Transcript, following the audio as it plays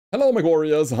Hello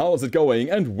Mechwarriors, how's it going?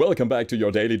 And welcome back to your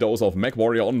daily dose of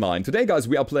Mechwarrior Online. Today guys,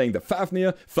 we are playing the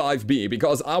Fafnir 5B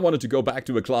because I wanted to go back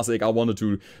to a classic. I wanted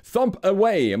to thump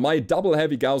away my double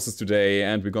heavy Gausses today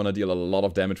and we're gonna deal a lot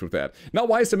of damage with that. Now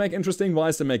why is the mech interesting? Why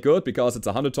is the mech good? Because it's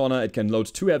a 100-tonner, it can load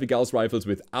 2 heavy Gauss rifles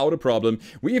without a problem.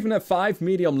 We even have 5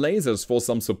 medium lasers for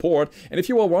some support. And if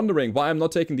you were wondering why I'm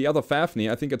not taking the other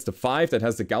Fafnir, I think it's the 5 that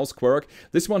has the Gauss quirk.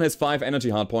 This one has 5 energy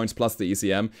hardpoints plus the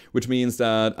ECM, which means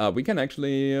that we can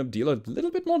actually deal a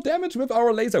little bit more damage with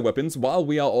our laser weapons while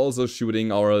we are also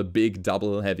shooting our big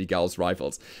double heavy Gauss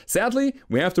rifles. Sadly,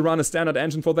 we have to run a standard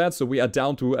engine for that, so we are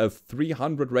down to a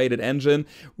 300 rated engine,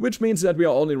 which means that we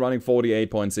are only running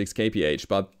 48.6 kph,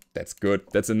 but that's good.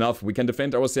 That's enough. We can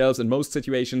defend ourselves in most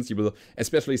situations. You will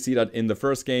especially see that in the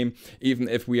first game, even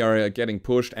if we are getting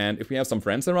pushed and if we have some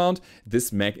friends around,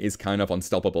 this mech is kind of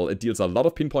unstoppable. It deals a lot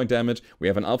of pinpoint damage. We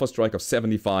have an alpha strike of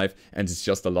 75 and it's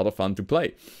just a lot of fun to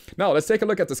play. Now, let's take a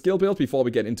look at the skill build before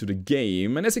we get into the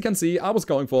game. And as you can see, I was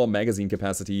going for magazine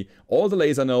capacity, all the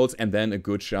laser nodes, and then a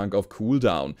good chunk of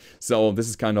cooldown. So this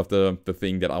is kind of the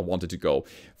thing that I wanted to go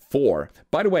for.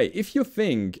 By the way, if you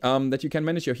think that you can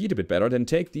manage your heat a bit better, then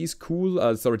take these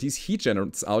these heat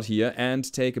generators out here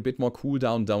and take a bit more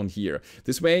cooldown down here.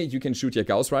 This way you can shoot your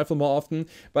Gauss rifle more often,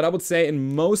 but I would say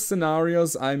in most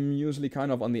scenarios I'm usually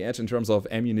kind of on the edge in terms of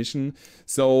ammunition.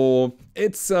 So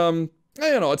it's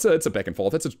you know, it's a back and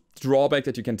forth. It's a drawback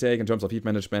that you can take in terms of heat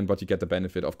management, but you get the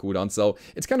benefit of cooldown. So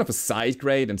it's kind of a side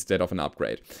grade instead of an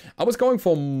upgrade. I was going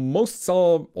for almost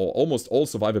all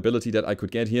survivability that I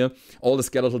could get here. All the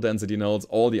skeletal density nodes,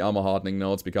 all the armor hardening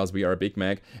nodes, because we are a big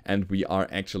mech and we are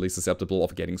actually susceptible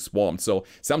of getting swarmed. So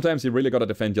sometimes you really gotta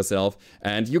defend yourself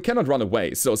and you cannot run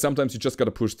away. So sometimes you just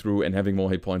gotta push through, and having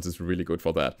more hit points is really good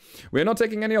for that. We're not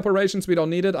taking any operations, we don't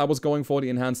need it. I was going for the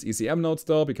enhanced ECM nodes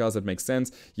though, because it makes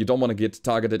sense. You don't want to get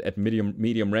targeted at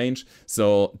medium range,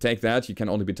 so take that. You can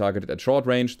only be targeted at short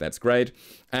range, that's great.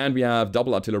 And we have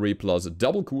double artillery plus a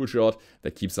double cool shot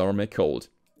that keeps our mech cold.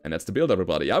 And that's the build,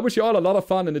 everybody. I wish you all a lot of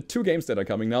fun in the 2 games that are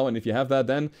coming now, and if you have that,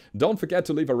 then don't forget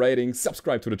to leave a rating,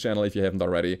 subscribe to the channel if you haven't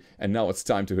already, and now it's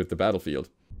time to hit the battlefield.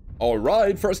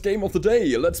 Alright, first game of the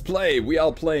day, let's play. We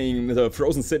are playing the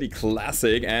Frozen City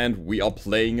Classic and we are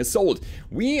playing Assault.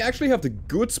 We actually have the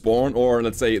good spawn, or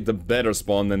let's say the better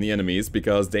spawn than the enemies,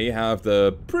 because they have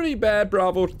the pretty bad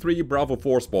Bravo 3, Bravo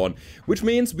 4 spawn, which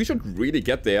means we should really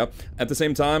get there. At the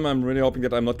same time, I'm really hoping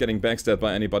that I'm not getting backstabbed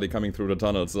by anybody coming through the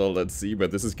tunnel, so let's see where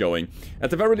this is going.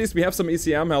 At the very least, we have some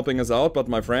ECM helping us out, but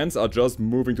my friends are just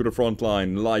moving to the front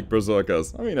line like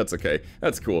berserkers. I mean, that's okay.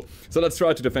 That's cool. So let's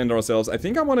try to defend ourselves. I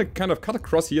think I want to kind of cut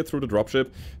across here through the dropship,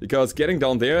 because getting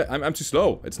down there, I'm too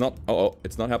slow. It's not,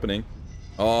 it's not happening.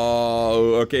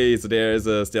 Oh, okay, so there is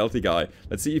a stealthy guy.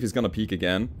 Let's see if he's gonna peek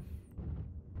again.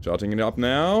 Charging it up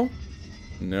now.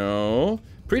 No.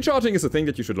 Pre-charging is a thing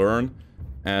that you should learn,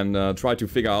 and try to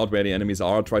figure out where the enemies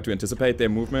are, try to anticipate their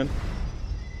movement.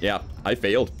 Yeah, I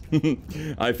failed.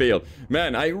 I failed.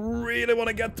 Man, I really want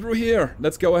to get through here.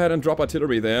 Let's go ahead and drop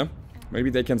artillery there. Maybe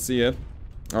they can see it.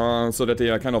 So that they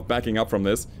are kind of backing up from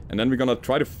this. And then we're gonna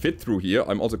try to fit through here.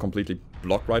 I'm also completely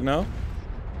blocked right now.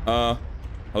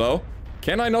 Hello?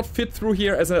 Can I not fit through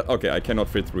here as a... Okay, I cannot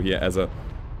fit through here as a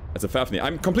Fafnir.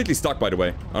 I'm completely stuck, by the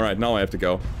way. Alright, now I have to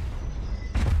go.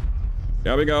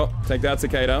 There we go. Take that,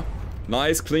 Cicada.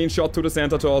 Nice, clean shot to the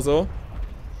center torso.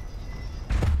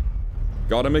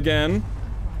 Got him again.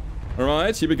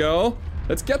 Alright, here we go.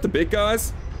 Let's get the big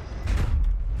guys.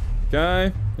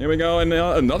 Okay, here we go, and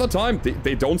another time.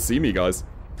 They don't see me, guys.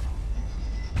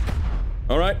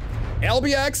 Alright,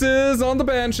 LBXs on the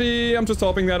Banshee. I'm just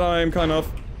hoping that I'm kind of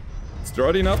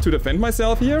sturdy enough to defend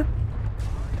myself here.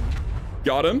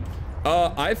 Got him.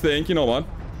 I think, you know what?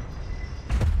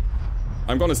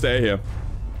 I'm gonna stay here.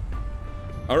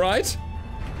 Alright.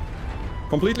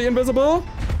 Completely invisible.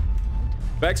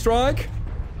 Backstrike.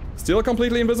 Still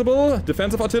completely invisible.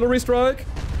 Defensive artillery strike.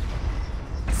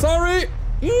 Sorry.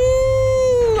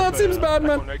 That seems bad,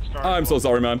 man. I'm so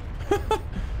sorry, man.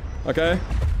 Okay.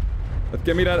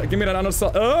 Give me that other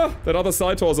side. That other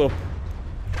side torso.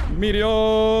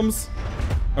 Mediums.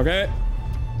 Okay.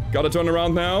 Gotta turn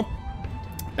around now.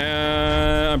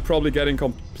 And I'm probably getting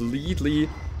completely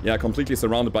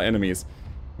surrounded by enemies.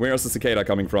 Where's the cicada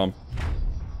coming from?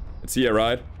 It's here,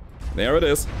 right? There it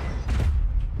is.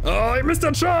 Oh, I missed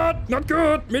that shot! Not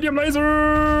good! Medium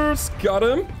lasers! Got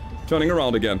him. Turning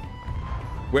around again.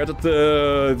 Where did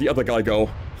the other guy go?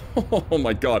 Oh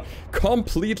my god.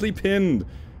 Completely pinned.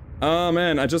 Ah,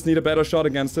 man, I just need a better shot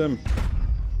against him.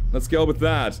 Let's go with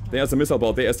that. There's a missile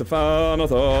bolt. There's the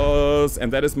Thanatos.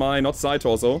 And that is my not side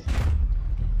torso.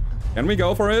 Can we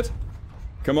go for it?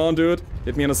 Come on, dude.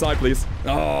 Hit me on the side, please.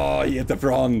 Oh, he hit the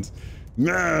front.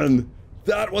 Man,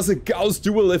 that was a Gauss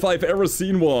duel if I've ever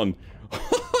seen one.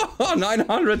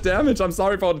 900 damage. I'm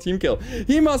sorry for the team kill.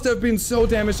 He must have been so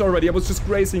damaged already. I was just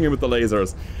grazing him with the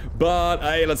lasers. But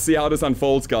hey, let's see how this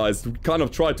unfolds, guys. We kind of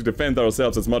tried to defend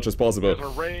ourselves as much as possible.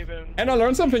 And I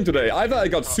learned something today. Either I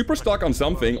got super stuck on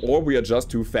something, or we are just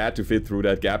too fat to fit through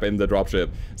that gap in the dropship.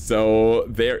 So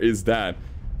there is that.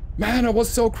 Man, I was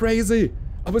so crazy.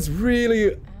 I was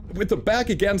really with the back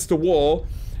against the wall.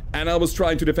 And I was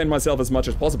trying to defend myself as much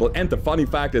as possible. And the funny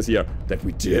fact is here that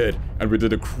we did. And we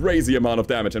did a crazy amount of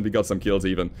damage and we got some kills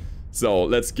even. So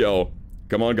let's go.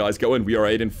 Come on, guys, go in. We are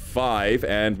 8-5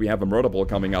 and we have a murder ball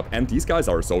coming up. And these guys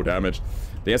are so damaged.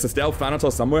 There's a stealth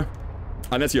Thanatos somewhere.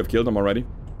 Unless you have killed him already.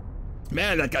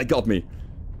 Man, that guy got me.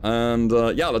 And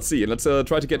yeah, let's see. Let's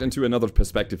try to get into another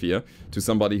perspective here. To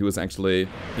somebody who is actually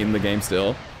in the game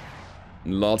still.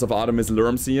 Lots of Artemis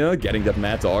Lerms here, getting that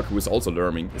Mad Dog who is also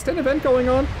lerming. Is there an event going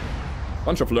on?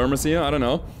 Bunch of Lermers here, I don't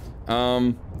know.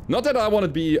 Not that I want to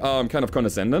be kind of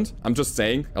condescending. I'm just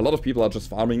saying, a lot of people are just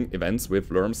farming events with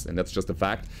Lerms, and that's just a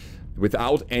fact.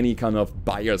 Without any kind of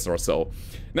bias or so.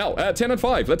 Now,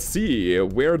 10-5, let's see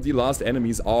where the last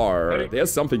enemies are.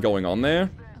 There's something going on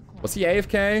there. Was he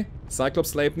AFK?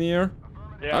 Cyclops Fafnir?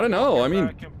 Yeah, I don't know, I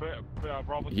mean,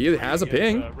 he has a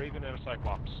ping.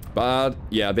 But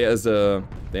yeah, there's the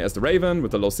Raven with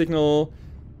the low signal.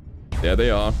 There they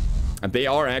are. And they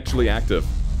are actually active.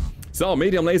 So,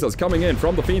 medium lasers coming in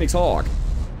from the Phoenix Hawk.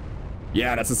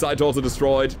 Yeah, that's a site also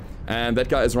destroyed. And that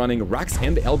guy is running Rux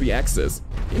and LBXs.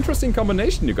 Interesting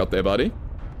combination you got there, buddy.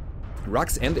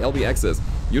 Rux and LBXs.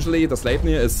 Usually the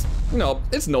Sleipnir is, you know,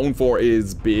 it's known for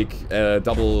his big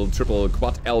double, triple,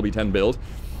 quad LB10 build.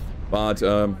 But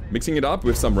mixing it up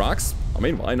with some Rux, I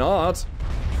mean, why not?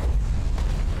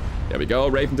 There we go,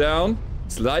 Raven down.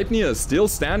 Sleipnir is still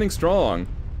standing strong.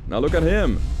 Now look at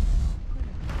him.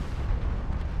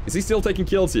 Is he still taking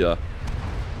kills here?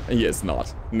 He is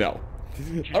not. No.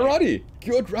 Alrighty,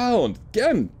 good round.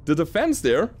 Again, the defense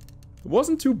there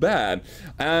wasn't too bad.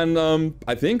 And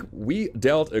I think we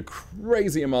dealt a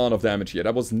crazy amount of damage here.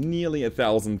 That was nearly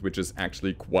 1,000, which is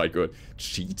actually quite good.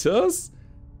 Cheaters?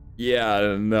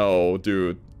 Yeah, no,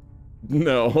 dude.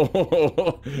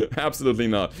 No, absolutely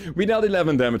not. We dealt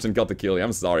 11 damage and got the kill.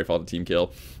 I'm sorry for the team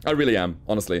kill. I really am,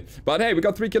 honestly. But hey, we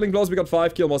got 3 killing blows, we got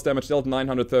 5 kill most damage dealt,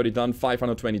 930 done,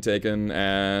 520 taken,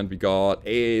 and we got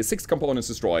 6 components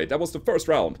destroyed. That was the first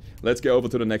round. Let's go over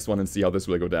to the next one and see how this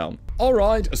will go down.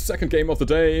 Alright, second game of the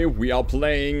day. We are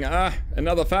playing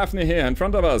another Fafnir here in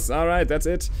front of us. Alright, that's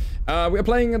it. We are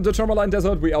playing the Turmaline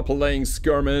Desert, we are playing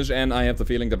Skirmish, and I have the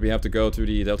feeling that we have to go to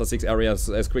the Delta 6 area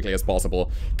as quickly as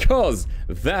possible. Cause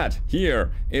that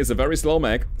here is a very slow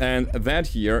mech, and that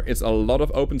here is a lot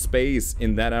of open space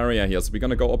in that area here. So we're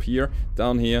gonna go up here,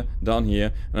 down here,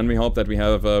 and then we hope that we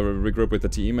have a regroup with the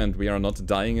team and we are not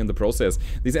dying in the process.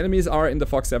 These enemies are in the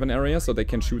Fox 7 area, so they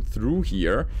can shoot through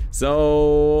here.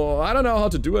 So I don't know how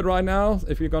to do it right now,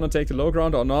 if you're gonna take the low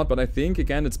ground or not, but I think,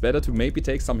 again, it's better to maybe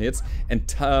take some hits and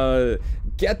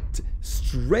get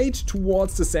straight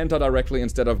towards the center directly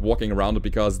instead of walking around it,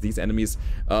 because these enemies,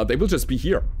 they will just be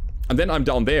here. And then I'm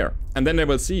down there, and then they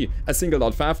will see a singled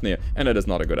out Fafnir, and that is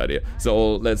not a good idea.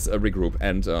 So let's regroup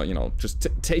and, you know, just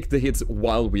take the hits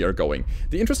while we are going.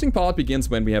 The interesting part begins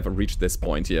when we have reached this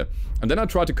point here. And then I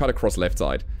try to cut across left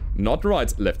side. Not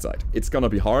right, left side. It's gonna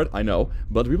be hard, I know,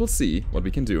 but we will see what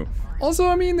we can do. Also,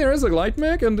 I mean, there is a light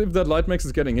mech, and if that light mech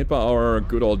is getting hit by our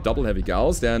good old double heavy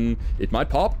Gauss, then it might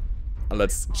pop.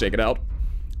 Let's check it out.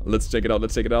 Let's check it out,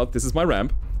 let's check it out. This is my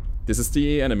ramp. This is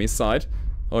the enemy side.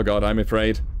 Oh god, I'm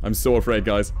afraid. I'm so afraid,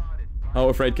 guys. How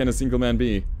afraid can a single man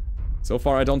be? So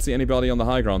far, I don't see anybody on the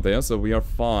high ground there, so we are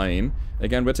fine.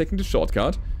 Again, we're taking the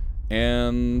shortcut.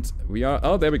 And we are...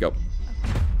 Oh, there we go.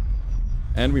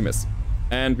 And we miss.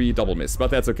 And we double miss,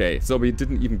 but that's okay. So we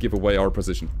didn't even give away our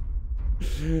position.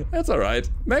 That's alright.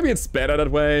 Maybe it's better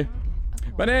that way.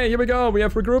 But hey, here we go. We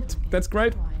have regrouped. That's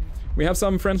great. We have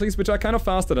some friendlies which are kind of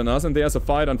faster than us, and there's a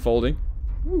fight unfolding.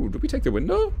 Ooh, do we take the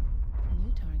window?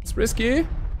 It's risky,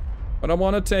 but I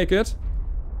want to take it.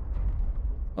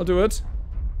 I'll do it.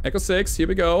 Echo 6, here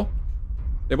we go.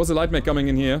 There was a light mech coming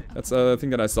in here. That's a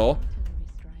thing that I saw.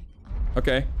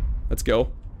 Okay, let's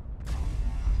go.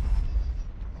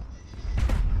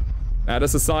 That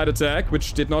is a side attack,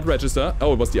 which did not register.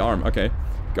 Oh, it was the arm. Okay,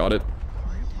 got it.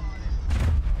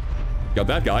 Got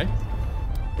that guy.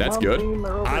 That's good.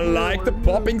 I like the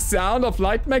popping sound of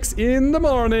light mechs in the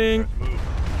morning.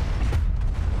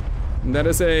 That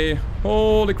is a...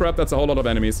 Holy crap, that's a whole lot of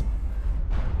enemies.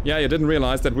 Yeah, you didn't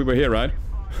realize that we were here, right?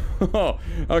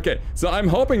 Okay, so I'm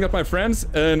hoping that my friends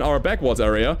in our backwards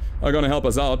area are gonna help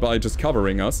us out by just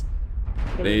covering us.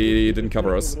 They didn't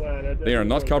cover us. They are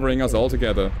not covering us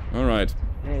altogether. Alright.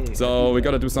 So we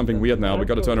gotta do something weird now. We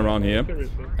gotta turn around here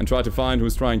and try to find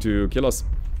who's trying to kill us.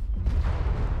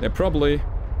 They're probably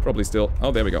still...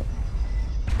 Oh, there we go.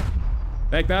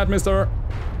 Take that, mister.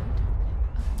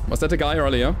 Was that the guy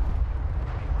earlier?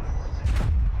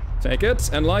 Take it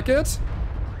and like it.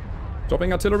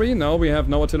 Dropping artillery? No, we have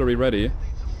no artillery ready.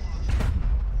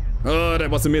 Oh, that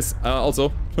was a miss.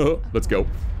 Also, let's go.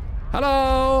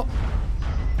 Hello!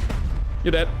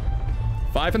 You're dead.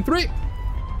 5 and 3.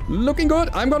 Looking good.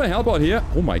 I'm gonna help out here.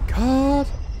 Oh my god.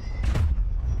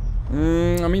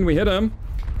 I mean, we hit him.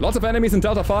 Lots of enemies in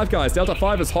Delta 5, guys. Delta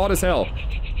 5 is hard as hell.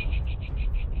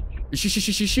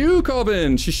 Shoo,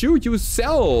 Corbin. Shoo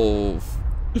yourself.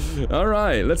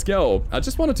 Alright, let's go. I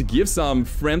just wanted to give some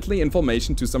friendly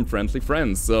information to some friendly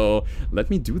friends, so let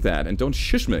me do that and don't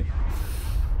shush me.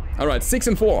 Alright, 6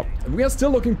 and 4. We are still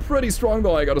looking pretty strong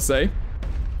though, I gotta say.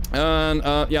 And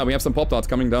yeah, we have some pop darts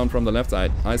coming down from the left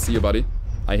side. I see you, buddy.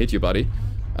 I hit you, buddy.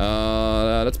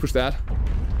 Let's push that.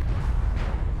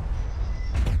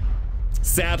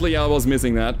 Sadly, I was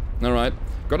missing that. Alright,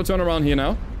 gotta turn around here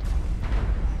now.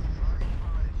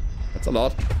 That's a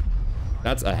lot.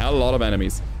 That's a hell of a lot of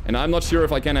enemies. And I'm not sure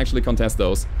if I can actually contest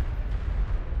those.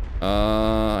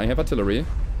 I have artillery.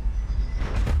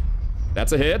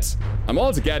 That's a hit. I'm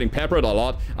also getting peppered a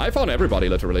lot. I found everybody,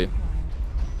 literally.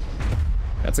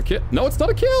 That's a kill. No, it's not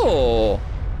a kill.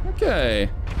 Okay.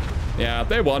 Yeah,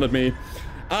 they wanted me.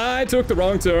 I took the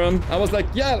wrong turn. I was like,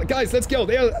 yeah, guys, let's go.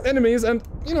 They are enemies. And,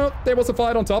 you know, there was a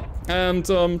fight on top. And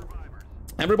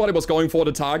everybody was going for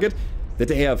the target that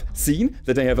they have seen,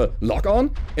 that they have a lock on,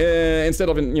 instead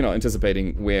of, you know,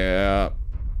 anticipating where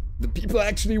the people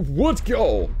actually would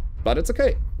go. But it's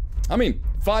okay. I mean,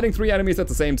 fighting 3 enemies at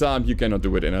the same time, you cannot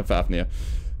do it in a Fafnir.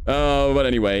 But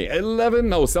anyway,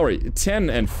 10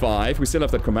 and 5. We still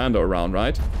have that commando around,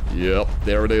 right? Yep,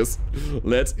 there it is.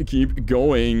 Let's keep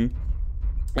going.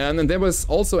 And then there was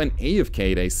also an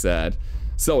AFK, they said.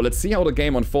 So, let's see how the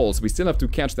game unfolds. We still have to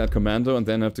catch that commando and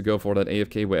then have to go for that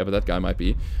AFK, wherever that guy might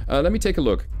be. Let me take a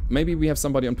look. Maybe we have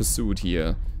somebody on pursuit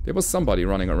here. There was somebody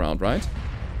running around, right?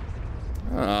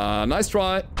 Nice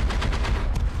try.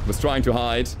 Was trying to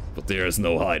hide, but there's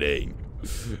no hiding.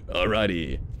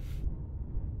 Alrighty.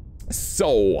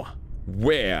 So,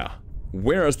 where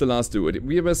is the last dude?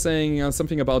 We were saying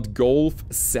something about Golf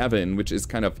 7, which is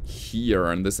kind of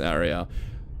here in this area.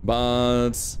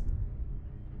 But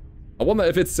I wonder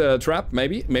if it's a trap,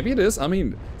 maybe. Maybe it is. I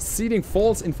mean, seeding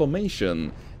false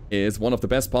information is one of the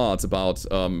best parts about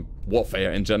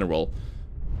warfare in general.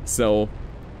 So,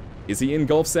 is he in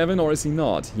Golf 7 or is he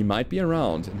not? He might be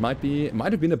around. It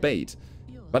might have been a bait.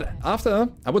 But after,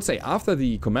 I would say after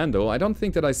the commando, I don't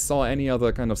think that I saw any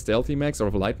other kind of stealthy mechs or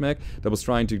light mech that was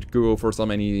trying to go for so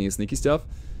many sneaky stuff.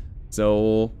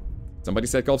 So, somebody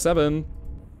said Golf 7.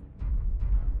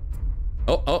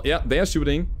 Oh, yeah, they're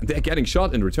shooting. And they're getting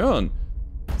shot in return.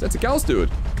 That's a Gauss dude.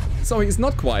 So he's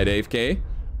not quite AFK.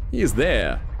 He is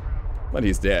there. But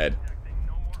he's dead.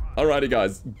 Alrighty,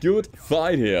 guys. Good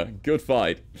fight here. Good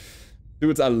fight.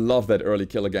 Dudes, I love that early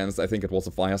kill against. I think it was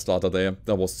a fire starter there.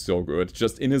 That was so good.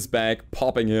 Just in his back,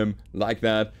 popping him like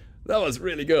that. That was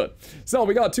really good. So,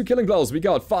 we got 2 killing blows. We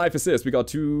got 5 assists. We got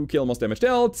 2 kill most damage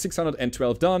dealt.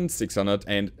 612 done.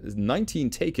 619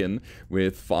 taken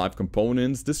with 5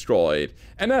 components destroyed.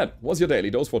 And that was your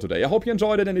daily dose for today. I hope you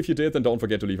enjoyed it. And if you did, then don't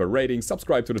forget to leave a rating.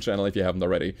 Subscribe to the channel if you haven't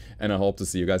already. And I hope to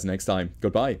see you guys next time.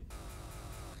 Goodbye.